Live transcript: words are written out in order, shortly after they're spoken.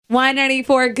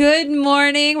Y94, good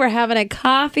morning. We're having a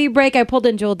coffee break. I pulled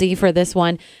in Joel D for this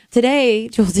one. Today,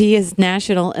 Joel D is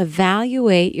National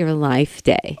Evaluate Your Life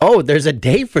Day. Oh, there's a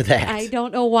day for that. I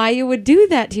don't know why you would do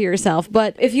that to yourself,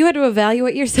 but if you had to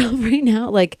evaluate yourself right now,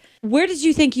 like, where did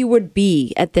you think you would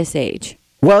be at this age?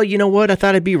 Well, you know what? I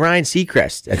thought I'd be Ryan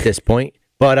Seacrest at this point.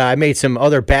 But I made some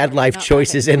other bad life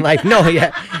choices in life. No,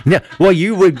 Well,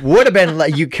 you would have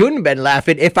been, you couldn't have been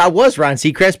laughing if I was Ron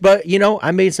Seacrest. But,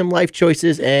 I made some life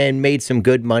choices and made some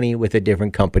good money with a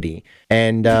different company.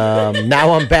 And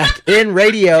now I'm back in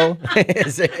radio.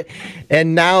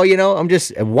 And now, I'm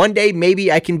just, one day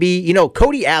maybe I can be,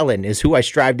 Cody Allen is who I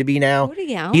strive to be now.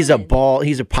 Cody Allen? He's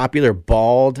a popular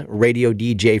bald radio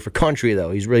DJ for country, though.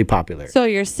 He's really popular. So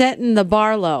you're setting the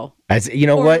bar low. You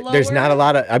know or what? lower. There's not a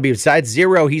lot of, besides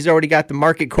Zero, he's already got the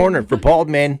market cornered for bald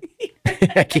men.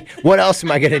 What else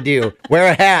am I going to do? Wear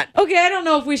a hat. Okay, I don't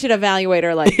know if we should evaluate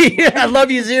our life. I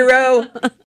love you, Zero.